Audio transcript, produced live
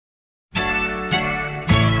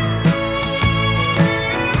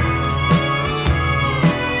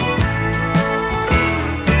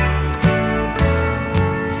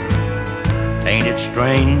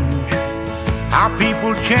strange how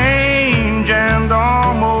people change, and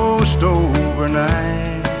almost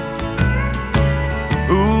overnight.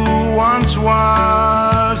 Who once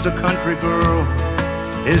was a country girl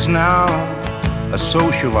is now a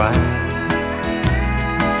socialite.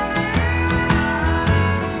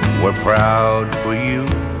 We're proud for you,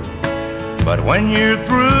 but when you're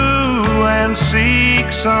through and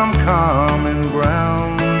seek some common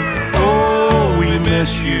ground, oh, we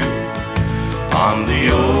miss you on the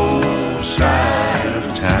old side of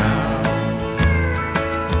town.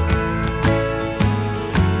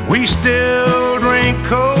 We still drink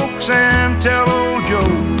Cokes and tell old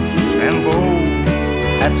jokes and bowl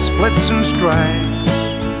at splits and stripes.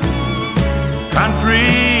 Country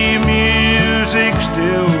music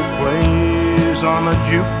still plays on the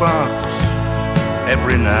jukebox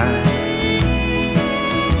every night.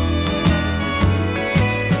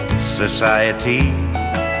 Society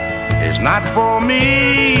is not for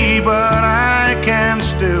me, but I can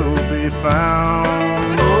still be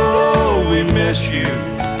found. Oh, we miss you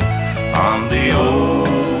on the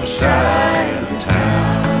old side of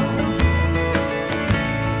town.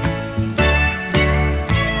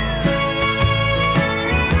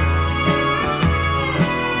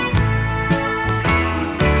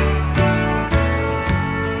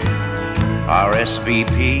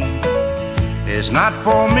 RSVP is not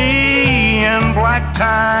for me, and black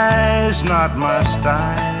tie's not my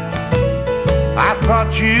style. I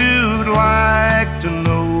thought you'd like to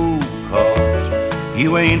know, 'cause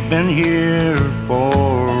you ain't been here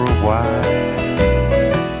for a while.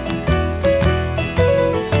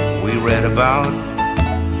 We read about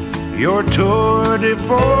your tour de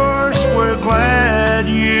force. We're glad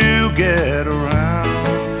you get around,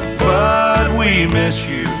 but we miss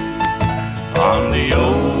you on the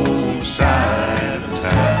old side of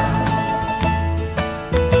town.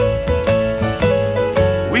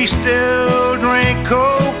 We still drink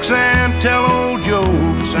Cokes and tell old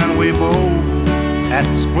jokes, and we both at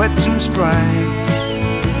splits and stripes.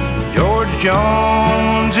 George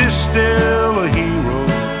Jones is still a hero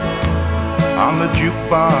on the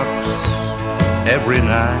jukebox every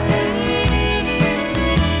night.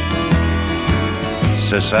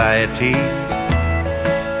 Society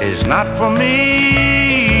is not for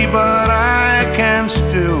me, but I can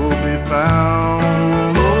still be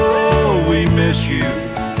found. Oh, we miss you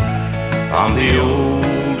on the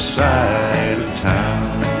old side of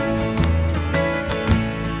town.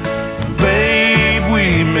 Babe, we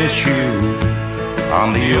miss you on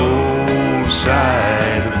the old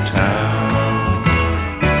side of town.